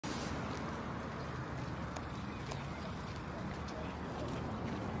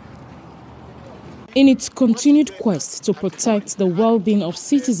In its continued quest to protect the well-being of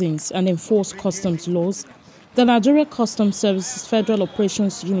citizens and enforce customs laws, the Nigeria Customs Services Federal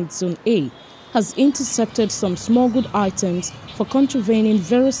Operations Unit Zone A has intercepted some smuggled items for contravening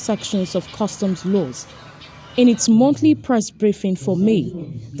various sections of customs laws. In its monthly press briefing for May,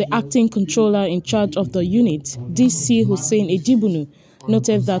 the acting controller in charge of the unit, DC Hussein Ejibunu,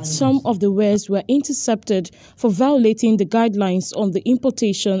 noted that some of the wares were intercepted for violating the guidelines on the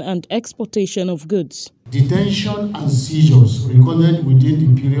importation and exportation of goods. Detention and seizures recorded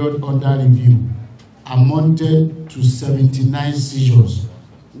within the period under review amounted to 79 seizures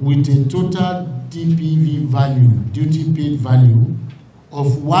with a total DPV value, duty paid value, of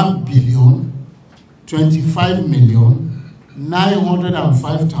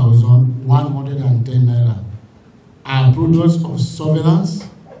 1,25,905,110 naira. Are products of surveillance,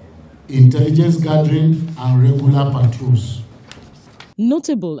 intelligence gathering, and regular patrols.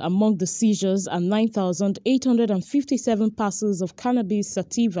 Notable among the seizures are 9,857 parcels of cannabis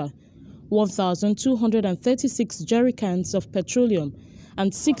sativa, 1,236 jerry cans of petroleum,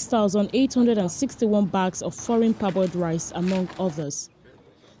 and 6,861 bags of foreign parboiled rice, among others.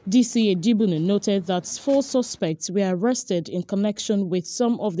 DC Ejibunu noted that 4 suspects were arrested in connection with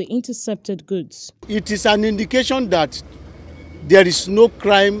some of the intercepted goods. It is an indication that there is no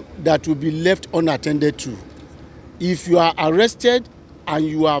crime that will be left unattended to. If you are arrested and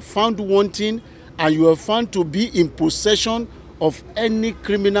you are found wanting and you are found to be in possession of any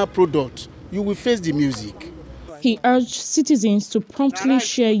criminal product, you will face the music. He urged citizens to promptly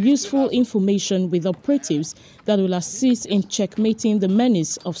share useful information with operatives that will assist in checkmating the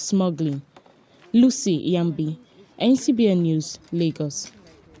menace of smuggling. Lucy Iyambi, NCBN News, Lagos.